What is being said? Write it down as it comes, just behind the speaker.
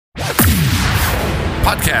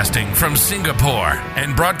Podcasting from Singapore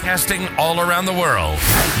and broadcasting all around the world.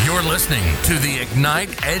 You're listening to the Ignite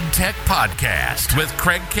EdTech Podcast with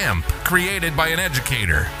Craig Kemp, created by an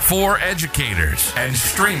educator for educators and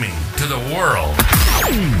streaming to the world.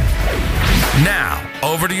 Now,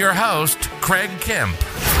 over to your host, Craig Kemp.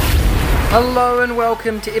 Hello and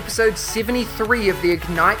welcome to episode 73 of the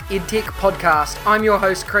Ignite EdTech Podcast. I'm your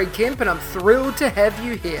host, Craig Kemp, and I'm thrilled to have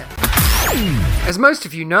you here. As most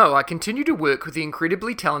of you know, I continue to work with the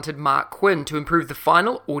incredibly talented Mark Quinn to improve the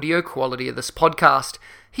final audio quality of this podcast.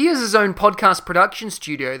 He has his own podcast production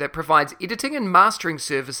studio that provides editing and mastering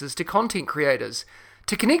services to content creators.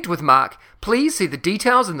 To connect with Mark, please see the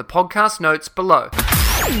details in the podcast notes below.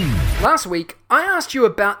 Last week, I asked you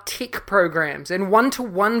about tech programs and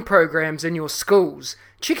one-to-one programs in your schools.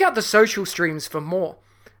 Check out the social streams for more.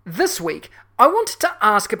 This week, I wanted to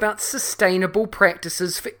ask about sustainable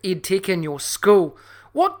practices for EdTech in your school.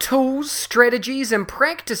 What tools, strategies, and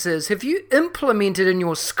practices have you implemented in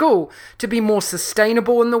your school to be more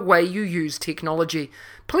sustainable in the way you use technology?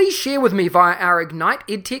 Please share with me via our Ignite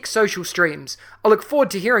EdTech social streams. I look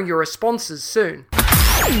forward to hearing your responses soon.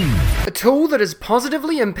 A tool that has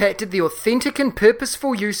positively impacted the authentic and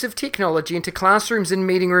purposeful use of technology into classrooms and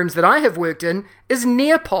meeting rooms that I have worked in is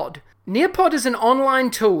Nearpod. Nearpod is an online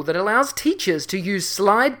tool that allows teachers to use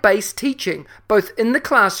slide-based teaching both in the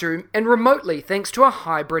classroom and remotely thanks to a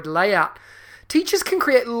hybrid layout. Teachers can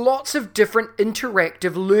create lots of different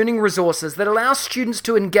interactive learning resources that allow students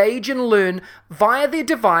to engage and learn via their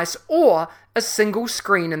device or a single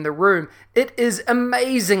screen in the room. It is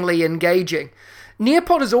amazingly engaging.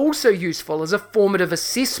 Nearpod is also useful as a formative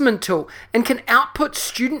assessment tool and can output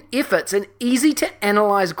student efforts in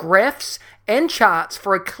easy-to-analyze graphs and charts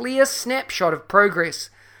for a clear snapshot of progress.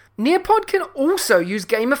 Nearpod can also use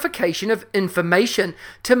gamification of information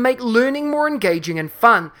to make learning more engaging and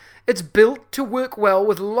fun. It's built to work well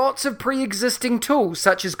with lots of pre-existing tools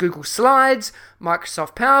such as Google Slides,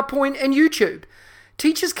 Microsoft PowerPoint, and YouTube.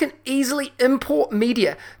 Teachers can easily import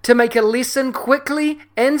media to make a lesson quickly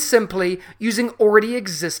and simply using already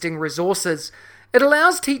existing resources. It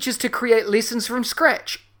allows teachers to create lessons from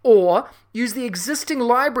scratch or use the existing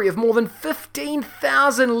library of more than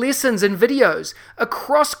 15,000 lessons and videos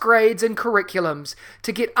across grades and curriculums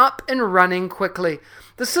to get up and running quickly.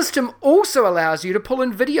 The system also allows you to pull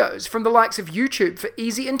in videos from the likes of YouTube for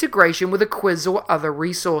easy integration with a quiz or other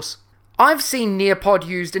resource. I've seen Nearpod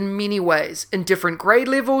used in many ways, in different grade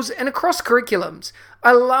levels and across curriculums.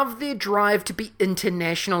 I love their drive to be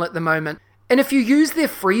international at the moment. And if you use their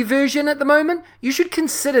free version at the moment, you should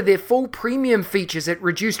consider their full premium features at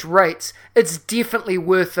reduced rates. It's definitely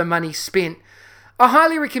worth the money spent. I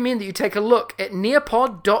highly recommend that you take a look at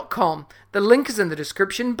nearpod.com. The link is in the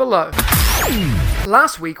description below.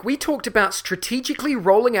 Last week, we talked about strategically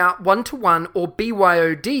rolling out one-to-one or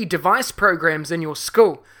BYOD device programs in your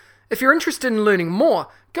school. If you're interested in learning more,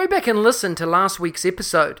 go back and listen to last week's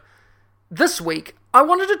episode. This week, I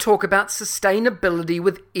wanted to talk about sustainability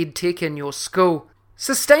with EdTech in your school.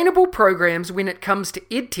 Sustainable programs when it comes to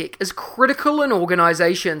EdTech is critical in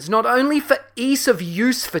organizations, not only for ease of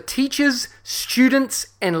use for teachers, students,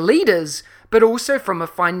 and leaders, but also from a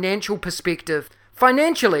financial perspective.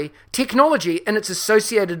 Financially, technology and its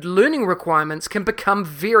associated learning requirements can become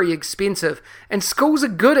very expensive, and schools are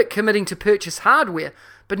good at committing to purchase hardware,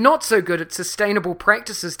 but not so good at sustainable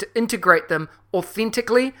practices to integrate them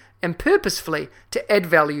authentically and purposefully to add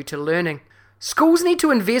value to learning. Schools need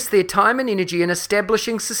to invest their time and energy in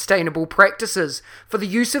establishing sustainable practices for the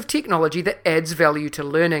use of technology that adds value to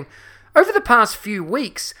learning. Over the past few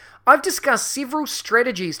weeks, I've discussed several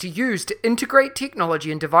strategies to use to integrate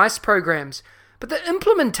technology in device programs, but the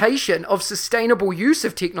implementation of sustainable use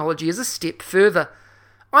of technology is a step further.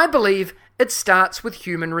 I believe it starts with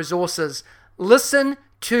human resources. Listen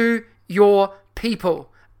to your people.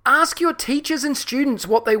 Ask your teachers and students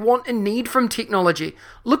what they want and need from technology.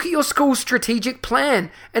 Look at your school's strategic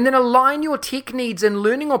plan and then align your tech needs and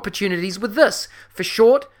learning opportunities with this for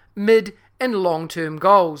short, mid, and long-term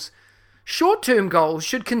goals. Short-term goals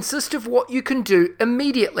should consist of what you can do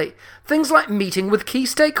immediately. Things like meeting with key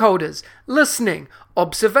stakeholders, listening,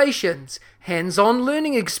 observations, hands-on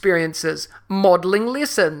learning experiences, modeling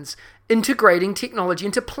lessons, integrating technology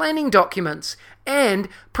into planning documents, and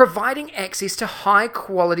providing access to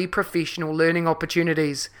high-quality professional learning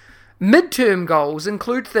opportunities. Mid-term goals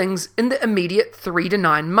include things in the immediate 3 to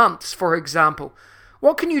 9 months, for example.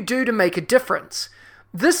 What can you do to make a difference?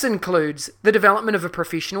 This includes the development of a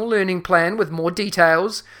professional learning plan with more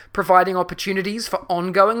details, providing opportunities for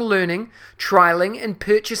ongoing learning, trialing and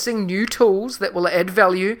purchasing new tools that will add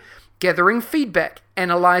value, gathering feedback,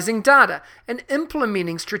 analysing data, and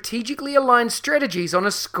implementing strategically aligned strategies on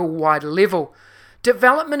a school-wide level.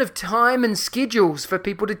 Development of time and schedules for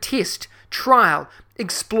people to test, trial,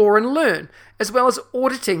 explore and learn, as well as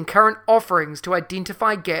auditing current offerings to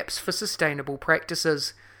identify gaps for sustainable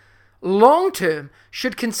practices. Long-term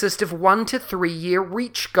should consist of 1 to 3 year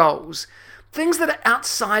reach goals, things that are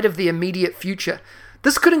outside of the immediate future.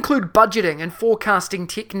 This could include budgeting and forecasting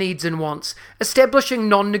tech needs and wants, establishing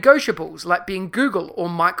non-negotiables like being Google or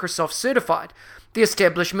Microsoft certified, the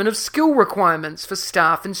establishment of skill requirements for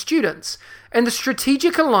staff and students, and the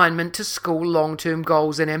strategic alignment to school long-term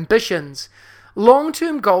goals and ambitions.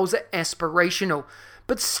 Long-term goals are aspirational,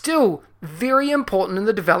 but still very important in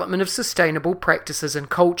the development of sustainable practices and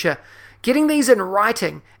culture. Getting these in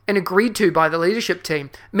writing and agreed to by the leadership team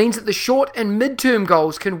means that the short and mid-term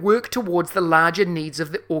goals can work towards the larger needs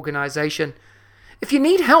of the organisation. If you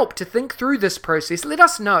need help to think through this process, let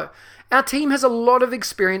us know. Our team has a lot of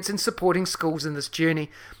experience in supporting schools in this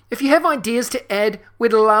journey. If you have ideas to add,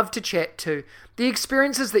 we'd love to chat too. The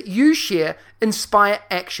experiences that you share inspire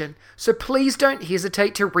action, so please don't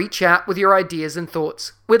hesitate to reach out with your ideas and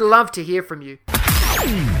thoughts. We'd love to hear from you.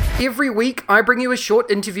 Every week, I bring you a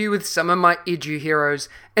short interview with some of my edu heroes,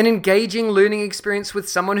 an engaging learning experience with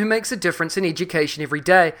someone who makes a difference in education every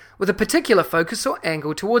day, with a particular focus or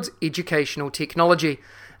angle towards educational technology.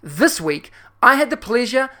 This week, I had the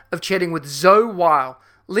pleasure of chatting with Zoe Weil.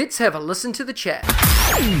 Let's have a listen to the chat.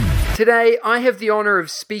 Today, I have the honour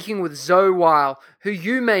of speaking with Zoe Weil, who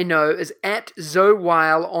you may know as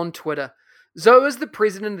 @ZoeWeil on Twitter. Zoe is the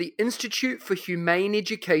president of the Institute for Humane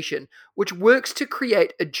Education, which works to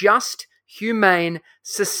create a just, humane,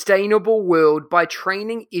 sustainable world by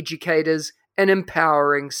training educators and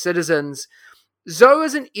empowering citizens. Zoe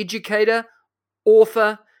is an educator,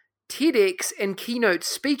 author, TEDx and keynote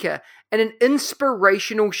speaker, and an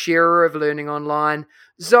inspirational sharer of learning online.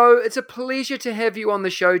 Zoe, it's a pleasure to have you on the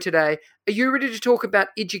show today. Are you ready to talk about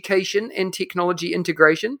education and technology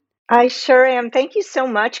integration? I sure am. Thank you so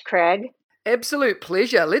much, Craig. Absolute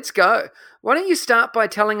pleasure. Let's go. Why don't you start by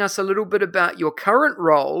telling us a little bit about your current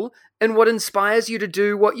role and what inspires you to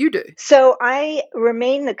do what you do? So I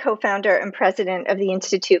remain the co-founder and president of the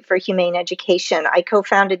Institute for Humane Education. I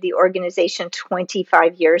co-founded the organization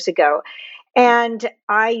 25 years ago. And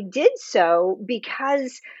I did so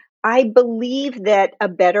because I believe that a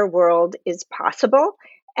better world is possible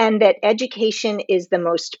and that education is the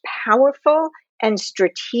most powerful and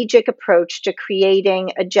strategic approach to creating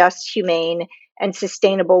a just, humane, and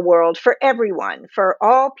sustainable world for everyone, for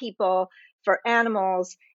all people, for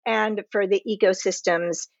animals, and for the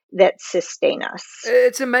ecosystems that sustain us.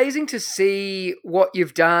 It's amazing to see what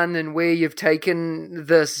you've done and where you've taken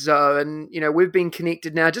this, Zoe. And, we've been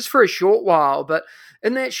connected now just for a short while, but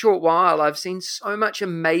in that short while, I've seen so much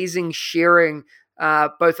amazing sharing,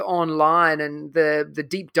 both online and the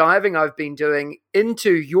deep diving I've been doing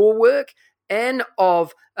into your work and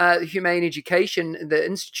of humane education, the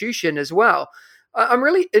institution as well. I'm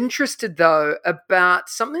really interested, though, about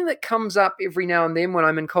something that comes up every now and then when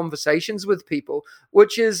I'm in conversations with people,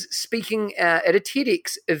 which is speaking at a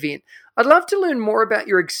TEDx event. I'd love to learn more about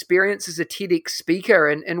your experience as a TEDx speaker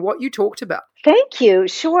and what you talked about. Thank you.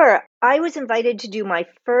 Sure. I was invited to do my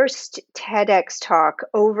first TEDx talk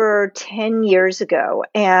over 10 years ago.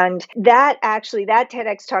 And that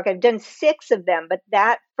TEDx talk, I've done 6 of them, but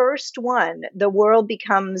that first one, The World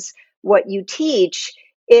Becomes What You Teach,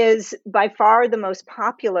 is by far the most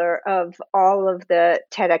popular of all of the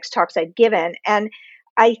TEDx talks I've given. And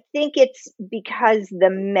I think it's because the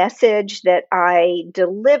message that I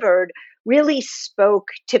delivered really spoke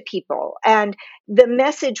to people. And the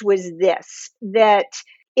message was this, that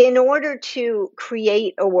in order to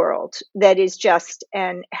create a world that is just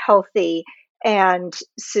and healthy and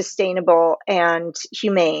sustainable and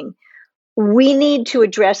humane, we need to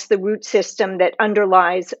address the root system that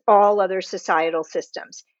underlies all other societal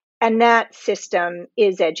systems. And that system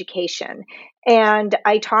is education. And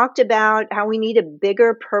I talked about how we need a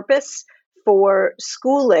bigger purpose for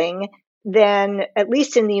schooling than, at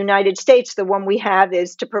least in the United States, the one we have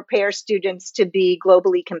is to prepare students to be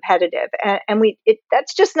globally competitive. And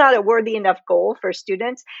that's just not a worthy enough goal for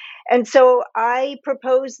students. And so I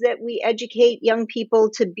propose that we educate young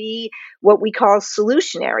people to be what we call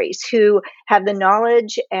solutionaries, who have the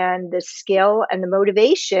knowledge and the skill and the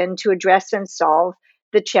motivation to address and solve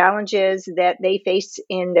the challenges that they face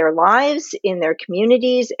in their lives, in their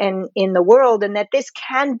communities, and in the world, and that this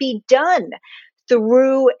can be done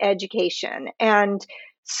through education. And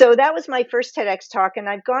so that was my first TEDx talk, and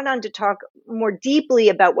I've gone on to talk more deeply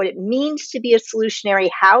about what it means to be a solutionary.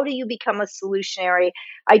 How do you become a solutionary?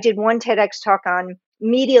 I did one TEDx talk on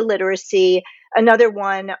media literacy, another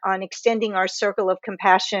one on extending our circle of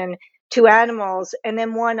compassion to animals, and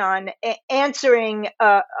then one on answering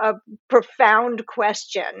a profound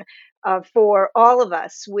question for all of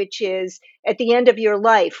us, which is, at the end of your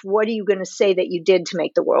life, what are you going to say that you did to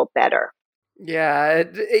make the world better? Yeah,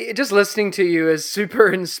 just listening to you is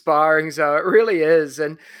super inspiring, so it really is.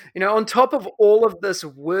 And, on top of all of this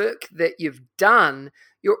work that you've done,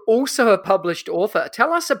 you're also a published author.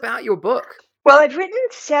 Tell us about your book. Well, I've written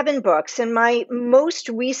 7 books, and my most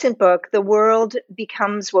recent book, The World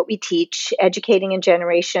Becomes What We Teach, Educating a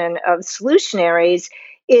Generation of Solutionaries,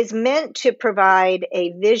 is meant to provide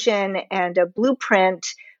a vision and a blueprint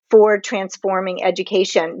for transforming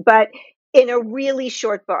education, but in a really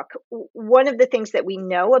short book. One of the things that we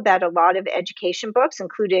know about a lot of education books,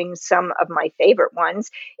 including some of my favorite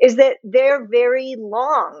ones, is that they're very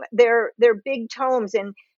long. They're big tomes,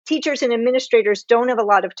 and teachers and administrators don't have a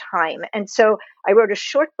lot of time. And so I wrote a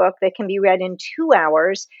short book that can be read in 2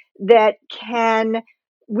 hours that can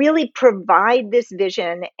really provide this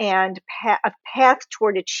vision and a path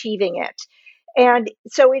toward achieving it. And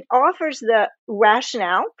so it offers the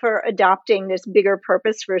rationale for adopting this bigger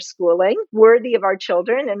purpose for schooling, worthy of our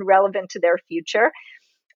children and relevant to their future.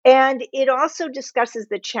 And it also discusses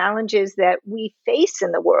the challenges that we face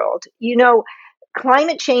in the world.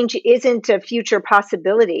 Climate change isn't a future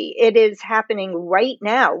possibility. It is happening right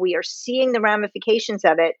now. We are seeing the ramifications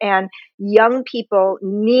of it, and young people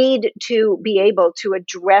need to be able to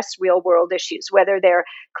address real world issues, whether they're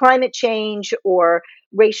climate change or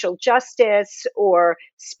racial justice or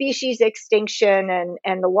species extinction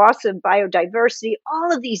and the loss of biodiversity,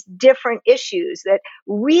 all of these different issues that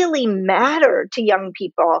really matter to young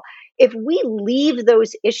people. If we leave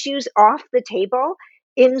those issues off the table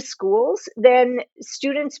in schools, then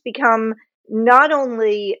students become not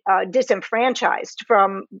only disenfranchised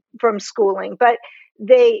from schooling, but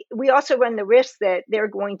we also run the risk that they're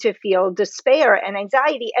going to feel despair and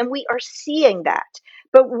anxiety, and we are seeing that.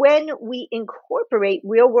 But when we incorporate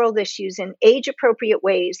real world issues in age appropriate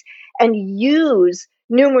ways and use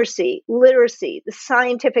numeracy, literacy, the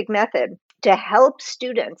scientific method to help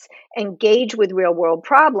students engage with real world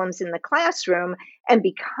problems in the classroom and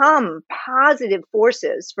become positive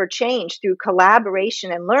forces for change through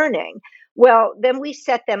collaboration and learning, well, then we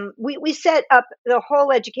set up the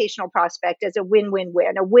whole educational prospect as a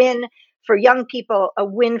win-win-win, a win for young people, a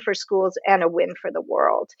win for schools, and a win for the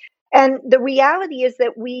world. And the reality is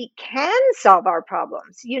that we can solve our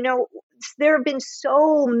problems. There have been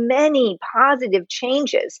so many positive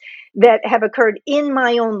changes that have occurred in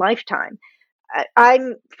my own lifetime.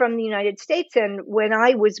 I'm from the United States, and when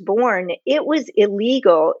I was born, it was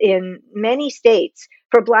illegal in many states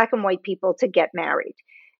for Black and white people to get married.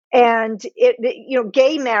 And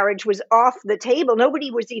gay marriage was off the table.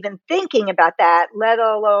 Nobody was even thinking about that, let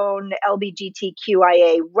alone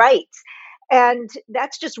LGBTQIA rights. And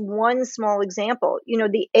that's just one small example.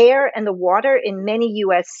 The air and the water in many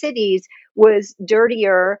US cities was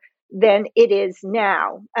dirtier than it is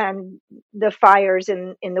now, and the fires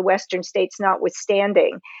in the Western states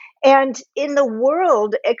notwithstanding. And in the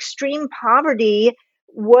world, extreme poverty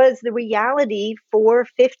was the reality for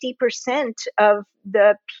 50% of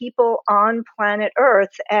the people on planet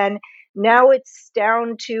Earth. And now it's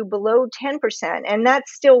down to below 10%. And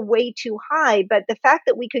that's still way too high. But the fact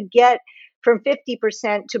that we could get from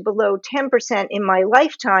 50% to below 10% in my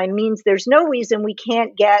lifetime means there's no reason we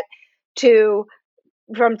can't get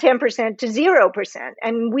from 10% to 0%.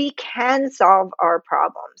 And we can solve our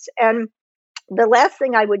problems. And the last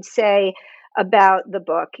thing I would say about the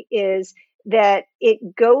book is that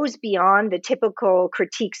it goes beyond the typical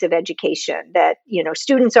critiques of education, that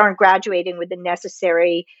students aren't graduating with the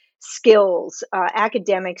necessary skills,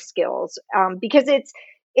 academic skills, because it's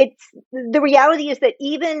the reality is that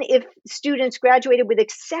even if students graduated with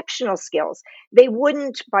exceptional skills, they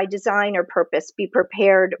wouldn't, by design or purpose, be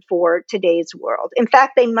prepared for today's world. In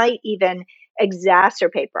fact, they might even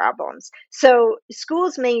exacerbate problems. So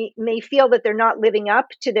schools may feel that they're not living up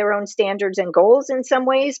to their own standards and goals in some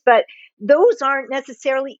ways, but those aren't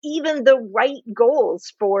necessarily even the right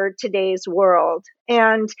goals for today's world.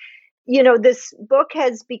 And this book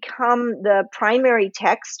has become the primary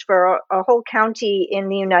text for a whole county in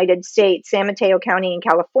the United States, San Mateo County in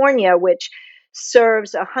California, which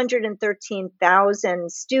serves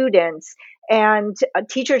 113,000 students. And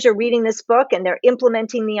teachers are reading this book and they're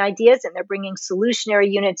implementing the ideas, and they're bringing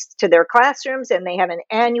solutionary units to their classrooms, and they have an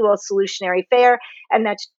annual solutionary fair. And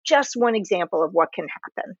that's just one example of what can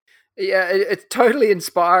happen. Yeah, it's totally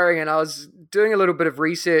inspiring. And I was doing a little bit of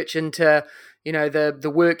research into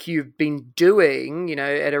the work you've been doing,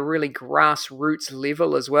 at a really grassroots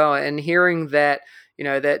level as well, and hearing that,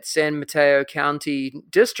 that San Mateo County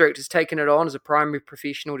District has taken it on as a primary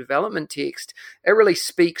professional development text. It really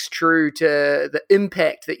speaks true to the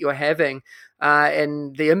impact that you're having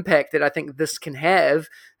and the impact that I think this can have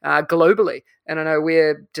globally. And I know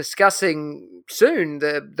we're discussing soon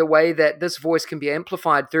the way that this voice can be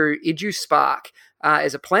amplified through EduSpark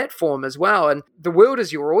as a platform as well. And the world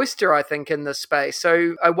is your oyster, I think, in this space.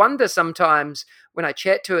 So I wonder sometimes when I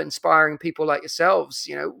chat to inspiring people like yourselves,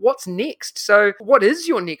 what's next? So what is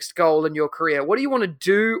your next goal in your career? What do you want to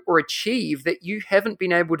do or achieve that you haven't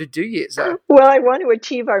been able to do yet, Zoe? Well, I want to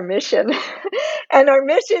achieve our mission. And our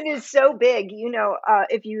mission is so big.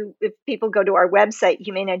 If people go to our website,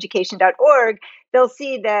 humaneeducation.org, they'll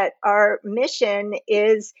see that our mission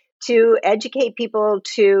is to educate people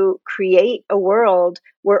to create a world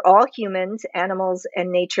where all humans, animals,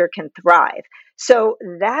 and nature can thrive. So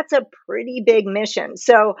that's a pretty big mission.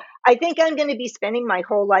 So I think I'm going to be spending my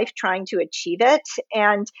whole life trying to achieve it.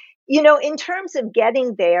 And, in terms of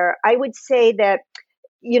getting there, I would say that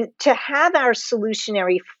to have our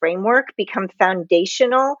solutionary framework become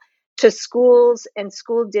foundational to schools and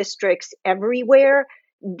school districts everywhere,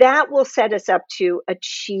 that will set us up to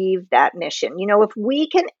achieve that mission. If we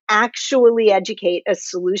can actually educate a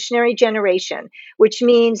solutionary generation, which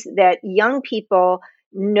means that young people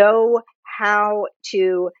know how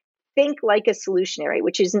to think like a solutionary,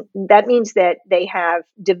 that means that they have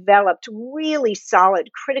developed really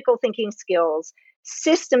solid critical thinking skills,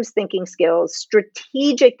 systems thinking skills,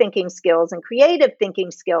 strategic thinking skills, and creative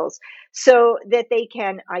thinking skills, so that they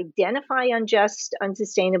can identify unjust,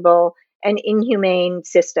 unsustainable, and inhumane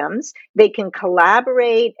systems. They can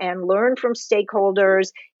collaborate and learn from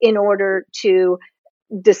stakeholders in order to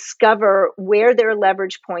discover where there are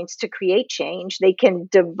leverage points to create change. They can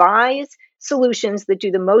devise solutions that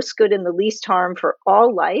do the most good and the least harm for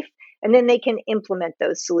all life, and then they can implement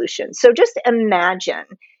those solutions. So just imagine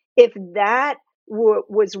if that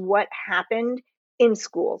was what happened in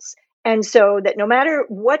schools. And so that no matter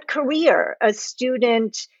what career a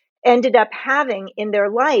student ended up having in their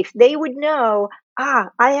life, they would know, I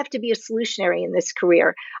have to be a solutionary in this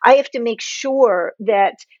career. I have to make sure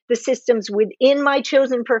that the systems within my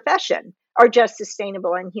chosen profession are just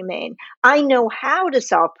sustainable and humane. I know how to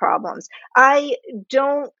solve problems. I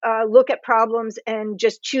don't look at problems and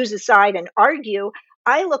just choose a side and argue.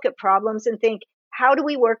 I look at problems and think, how do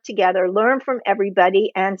we work together, learn from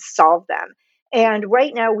everybody, and solve them? And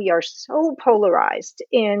right now we are so polarized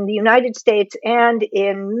in the United States and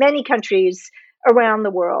in many countries around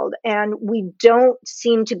the world. And we don't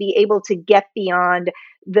seem to be able to get beyond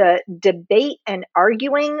the debate and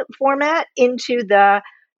arguing format into the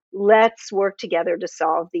let's work together to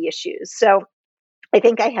solve the issues. So I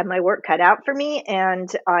think I have my work cut out for me, and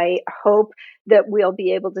I hope that we'll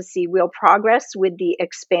be able to see real progress with the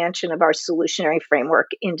expansion of our solutionary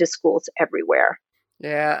framework into schools everywhere.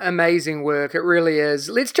 Yeah, amazing work. It really is.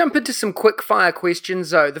 Let's jump into some quick fire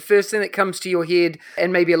questions, though. The first thing that comes to your head,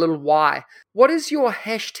 and maybe a little why. What is your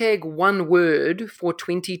hashtag one word for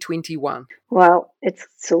 2021? Well, it's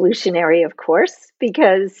solutionary, of course,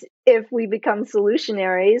 because if we become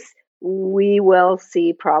solutionaries, we will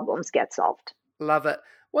see problems get solved. Love it.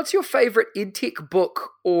 What's your favorite EdTech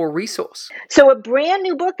book or resource? So a brand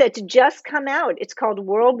new book that's just come out. It's called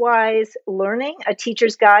Worldwise Learning, A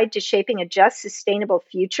Teacher's Guide to Shaping a Just, Sustainable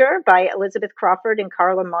Future by Elizabeth Crawford and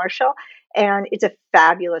Carla Marshall. And it's a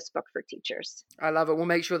fabulous book for teachers. I love it. We'll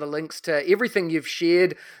make sure the links to everything you've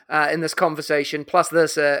shared in this conversation, plus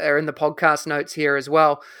this, are in the podcast notes here as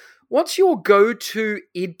well. What's your go-to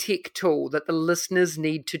EdTech tool that the listeners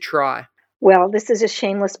need to try? Well, this is a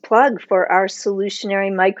shameless plug for our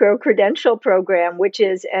Solutionary Micro-Credential Program, which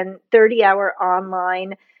is a 30-hour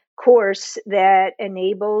online course that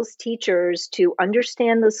enables teachers to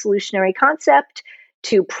understand the solutionary concept,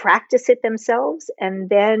 to practice it themselves, and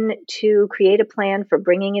then to create a plan for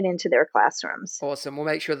bringing it into their classrooms. Awesome. We'll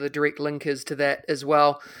make sure the direct link is to that as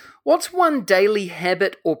well. What's one daily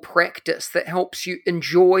habit or practice that helps you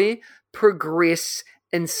enjoy, progress,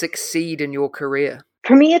 and succeed in your career?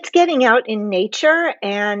 For me, it's getting out in nature,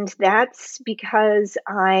 and that's because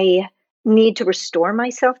I need to restore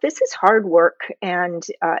myself. This is hard work, and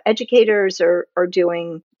educators are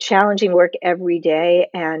doing challenging work every day,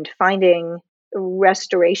 and finding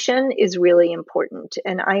restoration is really important.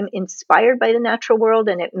 And I'm inspired by the natural world,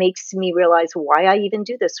 and it makes me realize why I even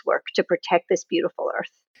do this work, to protect this beautiful earth.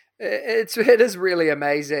 It is really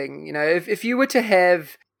amazing. If you were to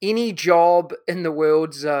have any job in the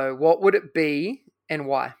world, Zoe, what would it be? and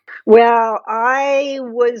why? Well, I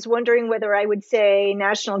was wondering whether I would say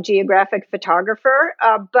National Geographic photographer,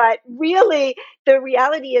 but really the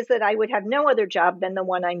reality is that I would have no other job than the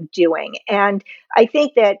one I'm doing. And I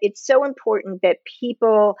think that it's so important that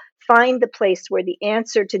people find the place where the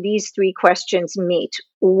answer to these three questions meet.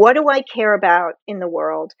 What do I care about in the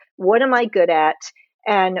world? What am I good at?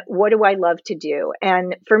 And what do I love to do?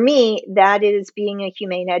 And for me, that is being a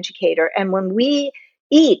humane educator. And when we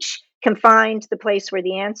each can find the place where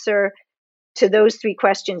the answer to those three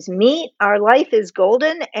questions meet, our life is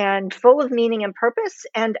golden and full of meaning and purpose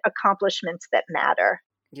and accomplishments that matter.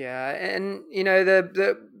 Yeah, and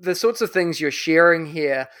the sorts of things you're sharing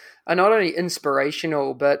here are not only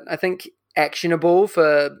inspirational, but I think actionable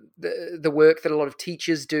for the work that a lot of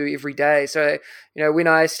teachers do every day. So, when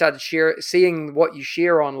I started seeing what you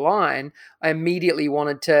share online, I immediately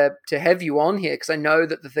wanted to have you on here because I know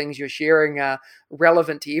that the things you're sharing are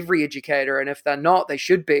relevant to every educator, and if they're not, they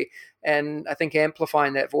should be. And I think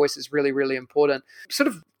amplifying that voice is really, really important. Sort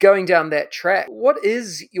of going down that track, what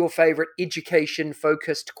is your favorite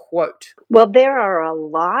education-focused quote? Well, there are a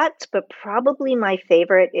lot, but probably my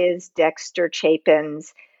favorite is Dexter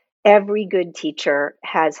Chapin's "Every good teacher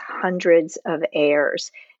has hundreds of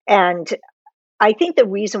heirs." And I think the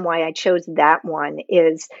reason why I chose that one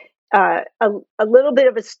is a little bit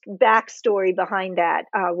of a backstory behind that.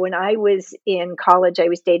 When I was in college, I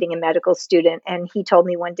was dating a medical student, and he told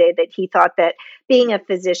me one day that he thought that being a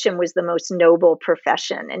physician was the most noble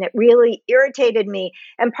profession. And it really irritated me.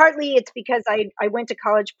 And partly it's because I went to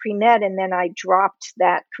college pre-med and then I dropped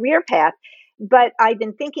that career path. But I've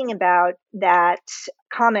been thinking about that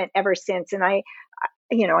comment ever since. And I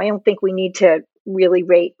don't think we need to really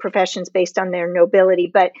rate professions based on their nobility.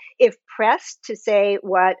 But if pressed to say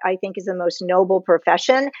what I think is the most noble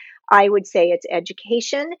profession, I would say it's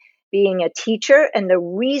education, being a teacher. And the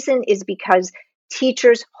reason is because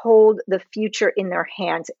teachers hold the future in their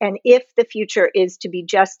hands. And if the future is to be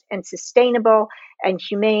just and sustainable and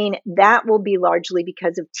humane, that will be largely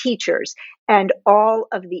because of teachers and all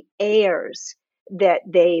of the heirs that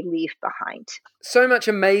they leave behind. So much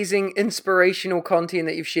amazing, inspirational content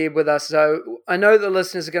that you've shared with us. So I know the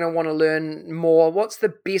listeners are going to want to learn more. What's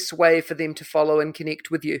the best way for them to follow and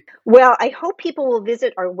connect with you? Well, I hope people will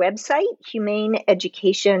visit our website,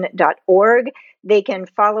 humaneeducation.org. They can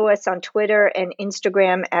follow us on Twitter and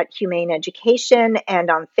Instagram at Humane Education and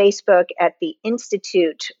on Facebook at the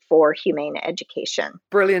Institute for Humane Education.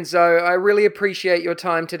 Brilliant, Zoe. I really appreciate your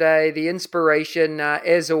time today, the inspiration,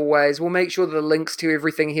 as always. We'll make sure that the links to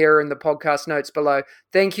everything here in the podcast notes below.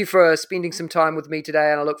 Thank you for spending some time with me today,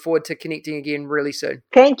 and I look forward to connecting again really soon.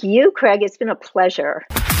 Thank you, Craig. It's been a pleasure.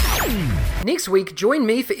 Next week, join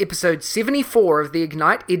me for episode 74 of the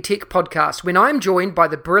Ignite EdTech podcast, when I'm joined by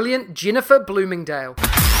the brilliant Jennifer Bloomingdale.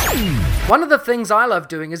 One of the things I love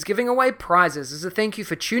doing is giving away prizes as a thank you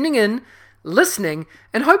for tuning in, listening,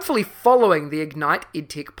 and hopefully following the Ignite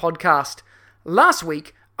EdTech podcast. Last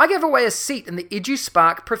week, I gave away a seat in the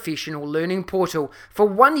EduSpark professional learning portal for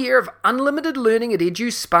 1 year of unlimited learning at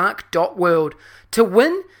eduspark.world. To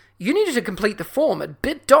win, you needed to complete the form at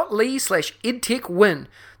bit.ly/edtechwin.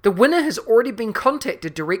 The winner has already been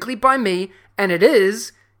contacted directly by me, and it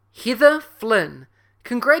is Heather Flynn.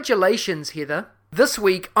 Congratulations, Heather. This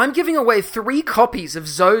week, I'm giving away 3 copies of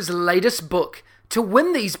Zoe's latest book. To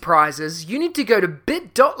win these prizes, you need to go to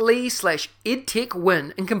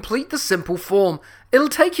bit.ly/edtechwin and complete the simple form. It'll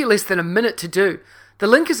take you less than a minute to do. The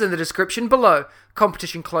link is in the description below.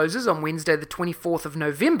 Competition closes on Wednesday the 24th of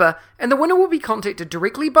November, and the winner will be contacted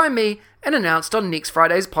directly by me and announced on next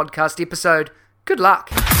Friday's podcast episode. Good luck.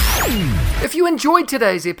 If you enjoyed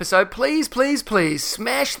today's episode, please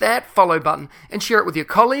smash that follow button and share it with your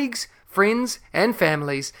colleagues, friends, and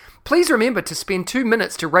families. Please remember to spend 2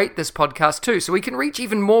 minutes to rate this podcast too, so we can reach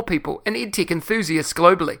even more people and EdTech enthusiasts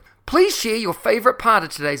globally. Please share your favorite part of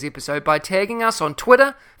today's episode by tagging us on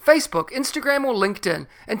Twitter, Facebook, Instagram, or LinkedIn,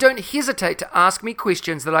 and don't hesitate to ask me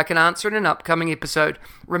questions that I can answer in an upcoming episode.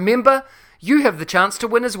 Remember, you have the chance to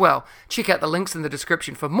win as well. Check out the links in the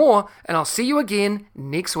description for more, and I'll see you again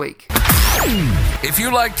next week. If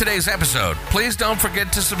you liked today's episode, please don't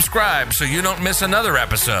forget to subscribe so you don't miss another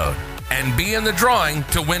episode. And be in the drawing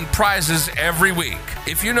to win prizes every week.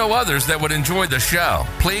 If you know others that would enjoy the show,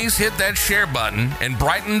 please hit that share button and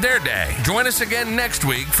brighten their day. Join us again next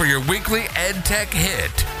week for your weekly EdTech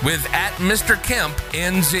hit with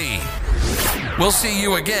 @MrKempNZ. We'll see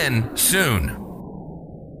you again soon.